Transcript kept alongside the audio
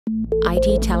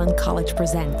IT Talent College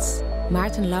presents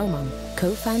Maarten Louman,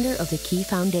 co-founder of the Key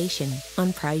Foundation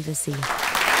on Privacy.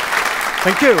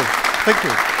 Thank you. Thank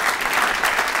you.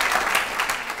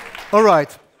 All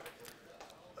right.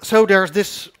 So there's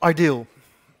this ideal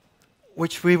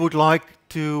which we would like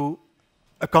to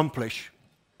accomplish.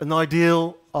 An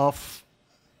ideal of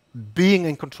being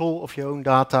in control of your own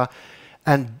data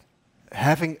and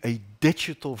having a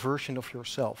digital version of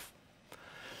yourself.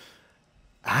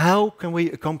 How can we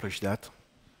accomplish that?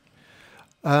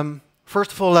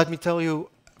 First of all, let me tell you,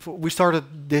 we started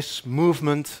this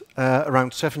movement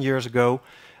around 7 years ago,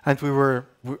 and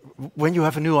when you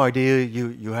have a new idea,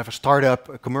 you have a startup,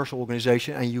 a commercial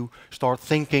organization, and you start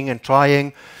thinking and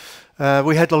trying.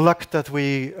 We had the luck that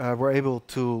we were able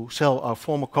to sell our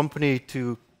former company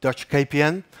to Dutch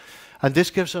KPN, and this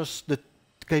gave us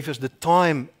the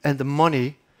time and the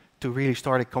money to really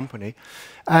start a company.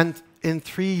 And in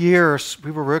 3 years, we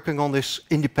were working on this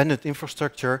independent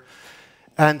infrastructure,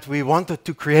 and we wanted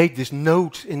to create this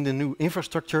node in the new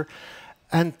infrastructure,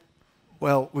 and,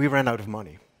 well, we ran out of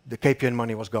money. The KPN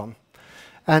money was gone.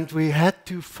 And we had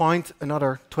to find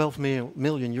another 12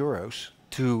 million euros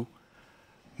to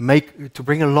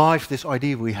bring alive this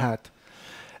idea we had.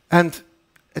 And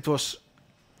it was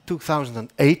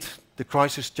 2008, the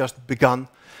crisis just begun,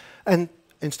 and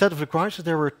instead of the crisis,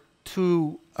 there were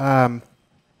two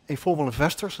informal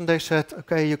investors, and they said,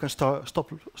 okay, you can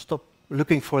stop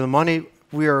looking for the money.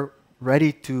 We are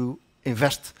ready to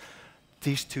invest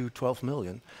these 12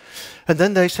 million. And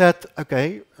then they said,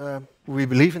 okay, we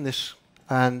believe in this,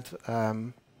 and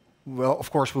well, of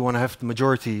course, we want to have the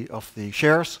majority of the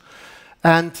shares,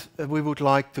 and we would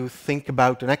like to think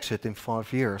about an exit in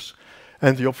 5 years.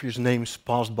 And the obvious names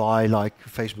passed by, like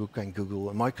Facebook and Google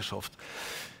and Microsoft.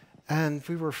 And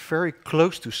we were very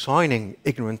close to signing,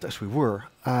 ignorant as we were.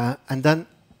 And then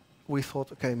we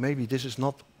thought, okay, maybe this is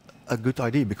not a good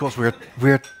idea, because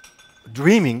we're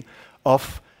dreaming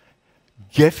of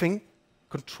giving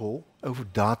control over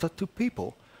data to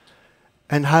people.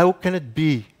 And how can it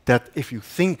be that if you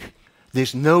think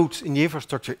this node in the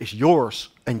infrastructure is yours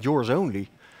and yours only,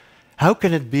 how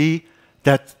can it be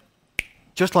that,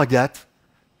 just like that,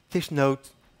 this node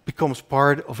becomes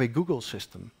part of a Google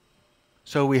system?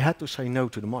 So we had to say no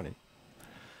to the money.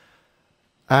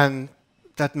 And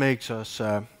that makes us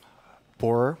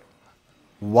poorer,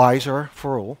 wiser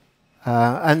for all.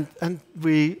 And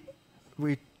we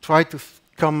tried to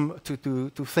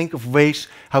to think of ways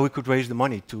how we could raise the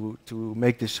money to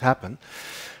make this happen.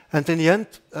 And in the end,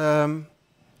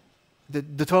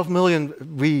 the 12 million,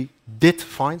 we did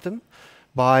find them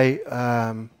by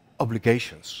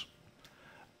obligations,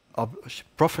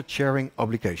 profit-sharing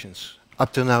obligations.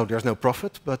 Up till now, there's no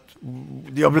profit, but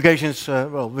the obligations,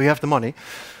 well, we have the money,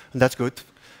 and that's good.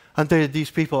 And these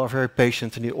people are very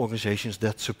patient in the organizations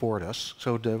that support us,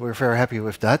 so we're very happy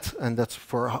with that. And that's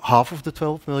for half of the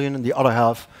 12 million, and the other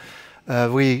half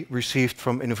we received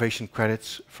from innovation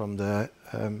credits from the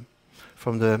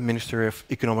Ministry of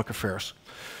Economic Affairs.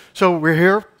 So we're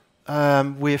here.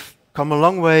 We've come a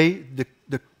long way.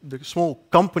 The small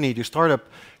company, the startup,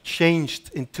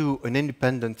 changed into an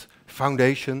independent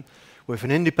foundation with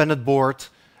an independent board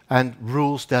and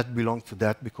rules that belong to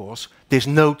that, because this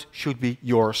node should be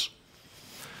yours.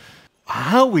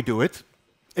 How we do it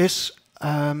is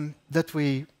that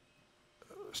we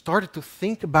started to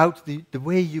think about the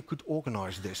way you could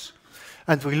organize this.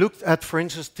 And we looked at, for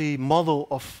instance, the model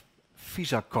of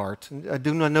Visa card. I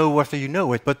do not know whether you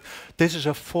know it, but this is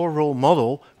a 4-role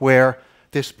model where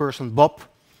this person, Bob,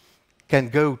 can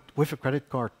go with a credit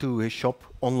card to his shop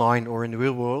online or in the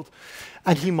real world,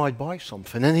 and he might buy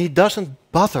something. And he doesn't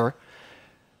bother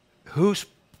who's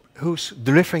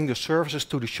delivering the services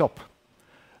to the shop.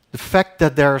 The fact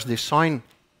that there's this sign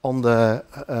on the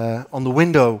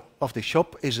window of the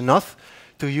shop is enough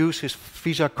to use his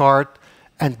Visa card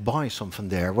and buy something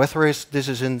there. Whether this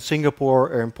is in Singapore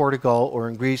or in Portugal or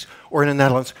in Greece or in the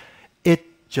Netherlands, it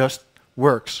just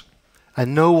works.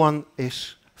 And no one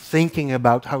is thinking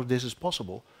about how this is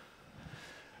possible.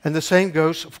 And the same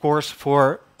goes, of course,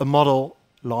 for a model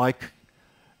like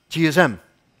GSM.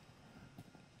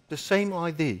 The same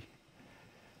idea.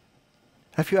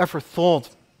 Have you ever thought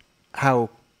how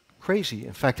crazy,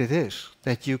 in fact, it is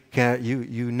that you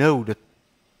know the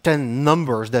 10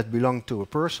 numbers that belong to a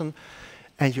person,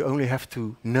 and you only have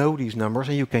to know these numbers,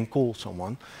 and you can call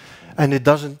someone, and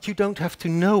you don't have to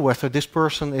know whether this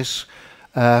person is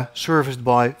serviced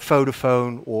by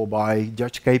Vodafone or by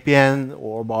Dutch KPN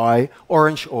or by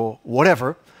Orange or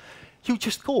whatever. You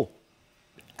just call,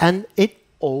 and it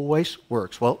always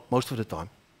works. Well, most of the time.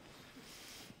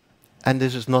 And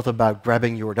this is not about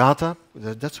grabbing your data.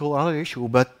 That's a whole other issue.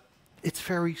 But it's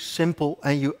very simple,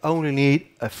 and you only need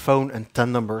a phone and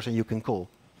 10 numbers, and you can call.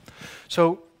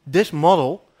 So this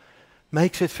model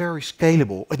makes it very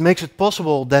scalable. It makes it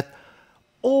possible that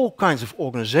all kinds of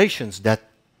organizations that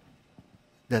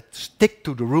stick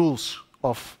to the rules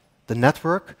of the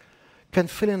network can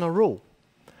fill in a role.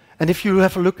 And if you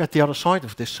have a look at the other side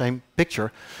of this same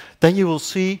picture, then you will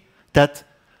see that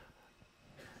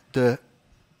the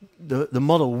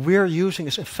model we're using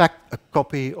is in fact a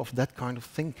copy of that kind of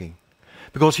thinking.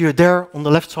 Because here, there on the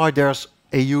left side, there's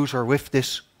a user with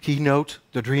this keynote,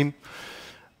 the dream,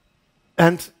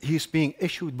 and he's being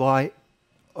issued by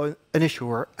an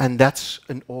issuer, and that's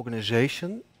an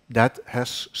organization that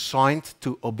has signed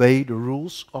to obey the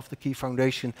rules of the Key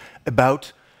Foundation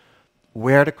about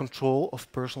where the control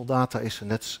of personal data is,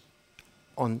 and that's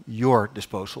on your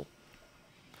disposal.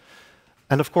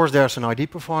 And of course there's an ID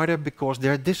provider, because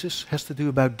this has to do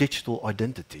about digital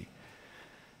identity.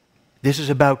 This is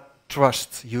about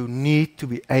trust. You need to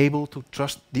be able to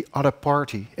trust the other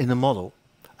party in the model.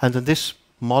 And in this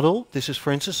model, this is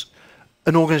for instance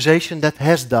an organization that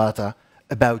has data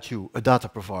about you, a data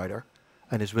provider,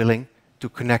 and is willing to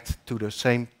connect to the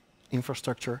same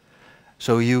infrastructure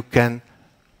so you can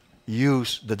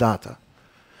use the data.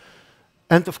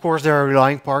 And of course there are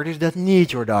relying parties that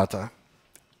need your data.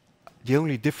 The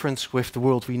only difference with the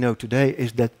world we know today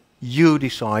is that you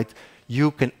decide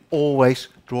you can always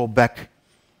draw back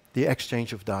the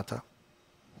exchange of data.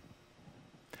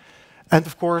 And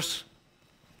of course,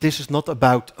 this is not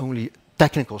about only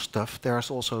technical stuff,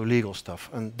 there's also legal stuff.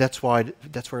 And that's where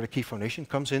the Key Foundation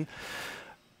comes in.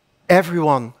 Every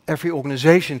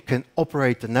organization can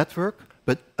operate the network,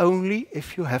 but only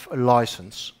if you have a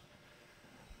license.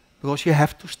 Because you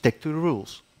have to stick to the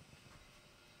rules.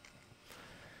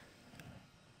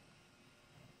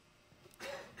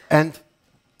 And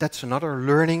that's another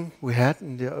learning we had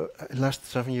in the last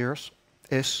 7 years,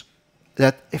 is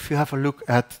that if you have a look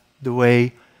at the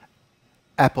way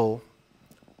Apple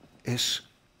is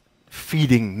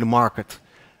feeding the market,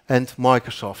 and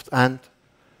Microsoft, and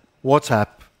WhatsApp,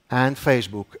 and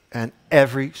Facebook, and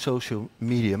every social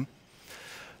medium,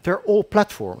 they're all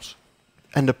platforms.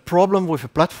 And the problem with a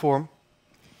platform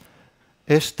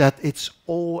is that it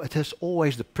has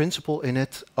always the principle in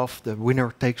it of the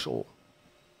winner takes all.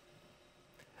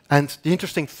 And the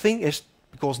interesting thing is,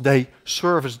 because they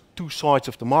service two sides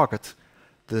of the market,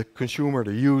 the consumer,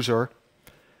 the user.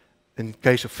 In the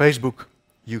case of Facebook,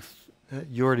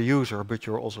 you're the user, but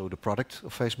you're also the product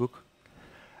of Facebook.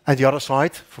 And the other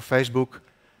side, for Facebook,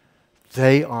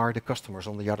 they are the customers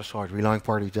on the other side, relying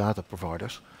party data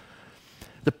providers.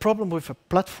 The problem with a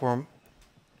platform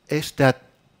is that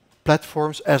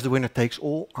platforms, as the winner takes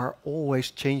all, are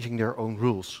always changing their own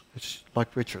rules. It's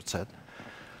like Richard said.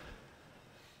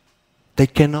 They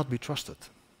cannot be trusted.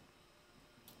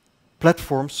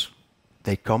 Platforms,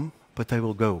 they come, but they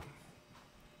will go.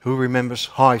 Who remembers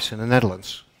Hives in the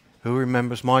Netherlands? Who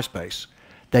remembers MySpace?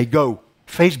 They go.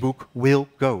 Facebook will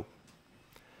go.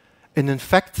 And in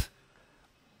fact,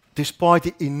 despite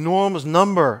the enormous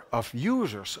number of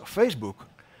users of Facebook,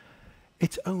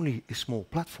 it's only a small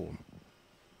platform.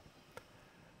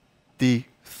 The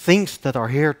things that are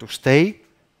here to stay,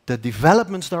 the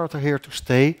developments that are here to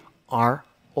stay, are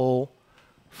all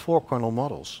four-kernel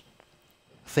models.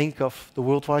 Think of the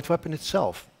World Wide Web in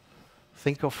itself.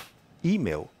 Think of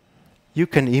email. You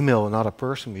can email another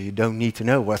person, but you don't need to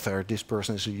know whether this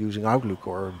person is using Outlook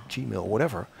or Gmail,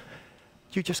 whatever.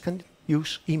 You just can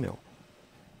use email.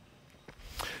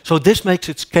 So this makes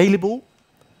it scalable,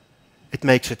 it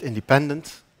makes it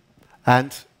independent,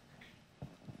 and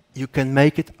you can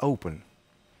make it open.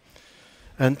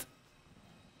 And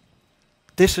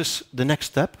this is the next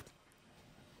step.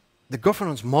 The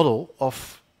governance model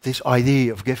of this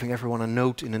idea of giving everyone a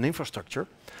node in an infrastructure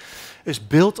is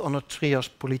built on a trias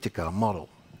politica model.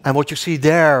 And what you see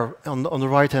there on the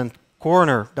right-hand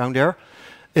corner down there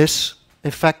is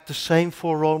in fact the same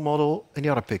four-role model in the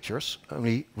other pictures,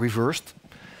 only reversed,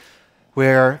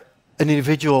 where an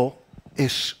individual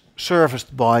is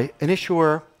serviced by an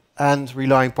issuer and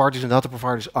relying parties and data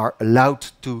providers are allowed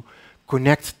to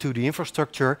connect to the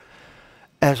infrastructure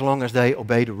as long as they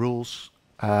obey the rules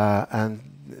and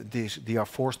they are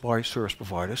forced by service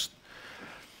providers.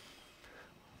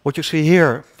 What you see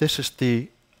here, this is the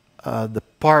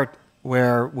part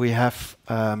where we have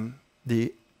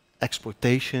the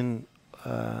exploitation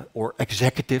or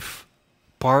executive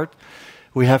part.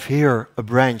 We have here a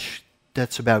branch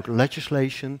that's about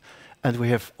legislation, and we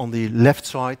have on the left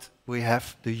side, we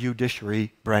have the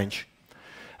judiciary branch.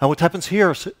 And what happens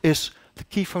here is the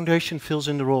Key Foundation fills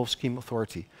in the role of scheme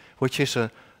authority, which is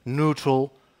a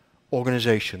neutral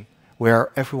organization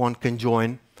where everyone can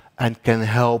join and can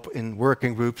help in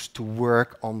working groups to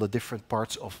work on the different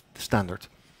parts of the standard.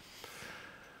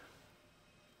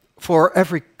 For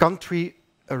every country,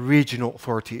 a regional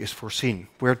authority is foreseen.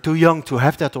 We're too young to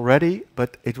have that already,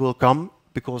 but it will come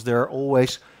because there are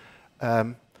always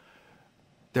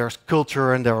there's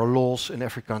culture and there are laws in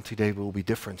every country. They will be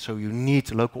different, so you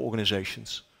need local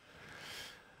organizations.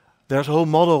 There's a whole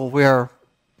model where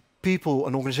people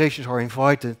and organizations are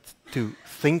invited to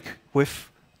think with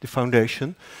the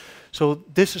foundation. So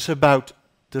this is about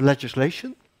the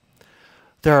legislation.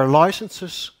 There are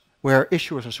licenses where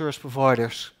issuers and service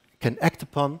providers can act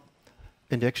upon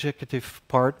in the executive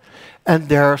part, and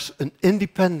there's an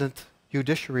independent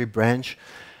judiciary branch,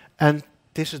 and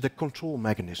this is the control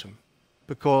mechanism.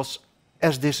 Because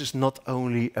as this is not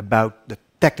only about the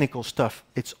technical stuff,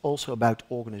 it's also about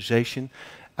organization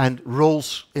and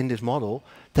roles in this model,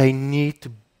 they need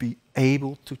to be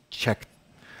able to check.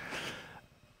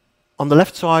 On the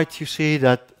left side, you see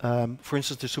that, for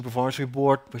instance, the supervisory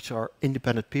board, which are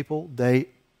independent people, they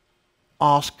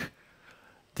ask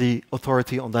the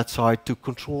authority on that side to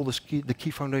control the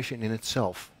key foundation in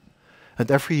itself.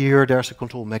 And every year there's a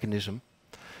control mechanism.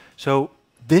 So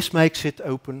this makes it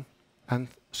open and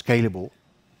scalable.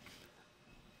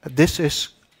 This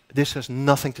has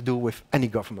nothing to do with any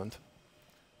government.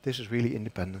 This is really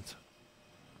independent.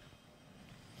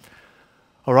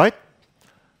 All right.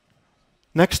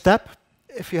 Next step,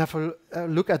 if you have a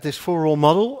look at this 4-role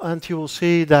model, and you will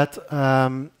see that,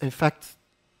 in fact,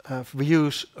 we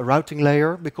use a routing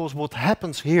layer, because what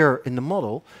happens here in the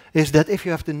model is that if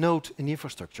you have the node in the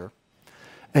infrastructure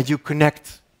and you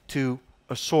connect to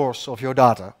a source of your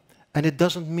data, and it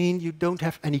doesn't mean you don't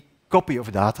have any copy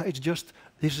of data, it's just,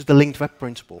 this is the linked web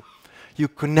principle. You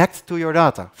connect to your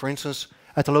data, for instance,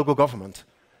 at the local government,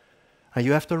 and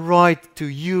you have the right to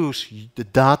use the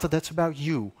data that's about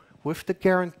you with the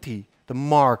guarantee, the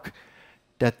mark,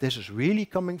 that this is really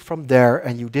coming from there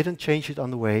and you didn't change it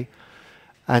on the way.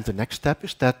 And the next step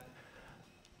is that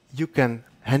you can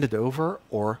hand it over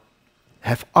or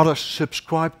have others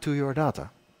subscribe to your data.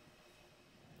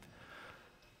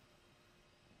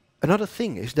 Another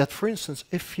thing is that, for instance,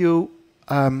 if you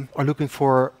are looking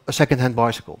for a second-hand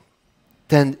bicycle,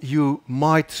 then you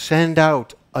might send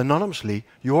out anonymously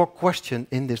your question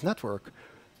in this network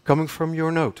coming from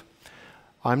your node.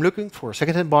 I'm looking for a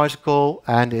second-hand bicycle,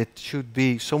 and it should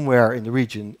be somewhere in the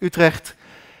region Utrecht,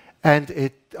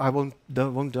 and I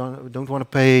don't want to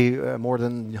pay more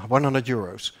than 100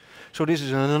 euros. So this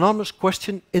is an anonymous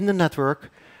question in the network,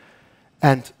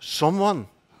 and someone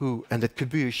who, and it could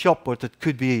be a shop, but it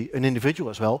could be an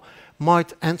individual as well,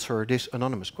 might answer this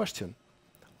anonymous question.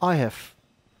 I have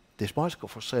this bicycle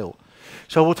for sale.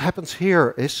 So what happens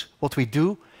here is, what we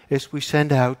do is we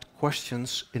send out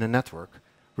questions in a network.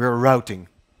 We're routing.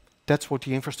 That's what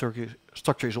the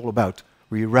infrastructure is all about.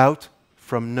 We route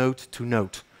from node to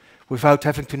node without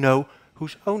having to know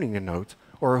who's owning the node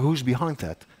or who's behind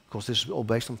that, because this is all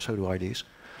based on pseudo IDs.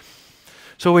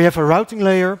 So we have a routing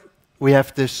layer, we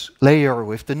have this layer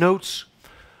with the nodes,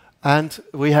 and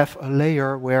we have a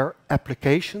layer where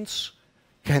applications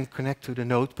can connect to the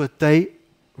node, but they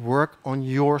work on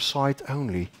your side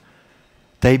only.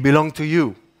 They belong to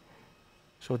you.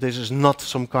 So this is not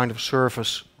some kind of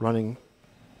service running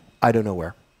I don't know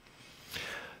where.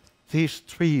 These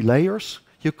 3 layers,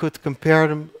 you could compare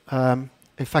them,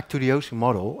 in fact, to the OC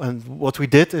model. And what we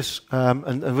did is,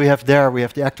 and we have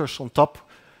the actors on top.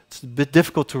 It's a bit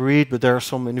difficult to read, but there are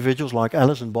some individuals like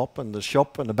Alice and Bob and the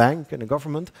shop and the bank and the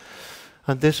government.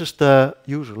 And this is the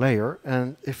user layer.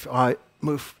 And if I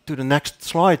move to the next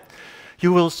slide,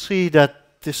 you will see that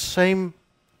this same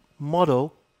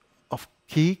model of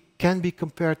key can be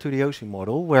compared to the OC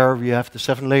model, where we have the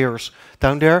 7 layers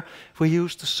down there. We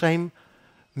use the same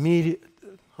media.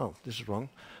 Oh, this is wrong.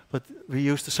 But we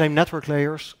use the same network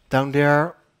layers down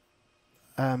there,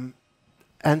 and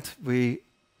we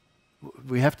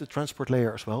have the transport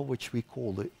layer as well, which we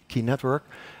call the key network.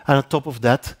 And on top of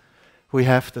that, we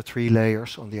have the 3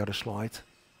 layers on the other slide.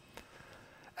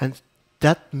 And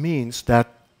that means that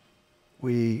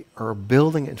we are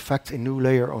building, in fact, a new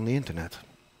layer on the internet.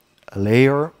 A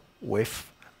layer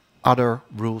with other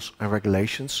rules and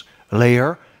regulations, a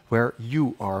layer where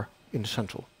you are in the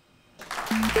central.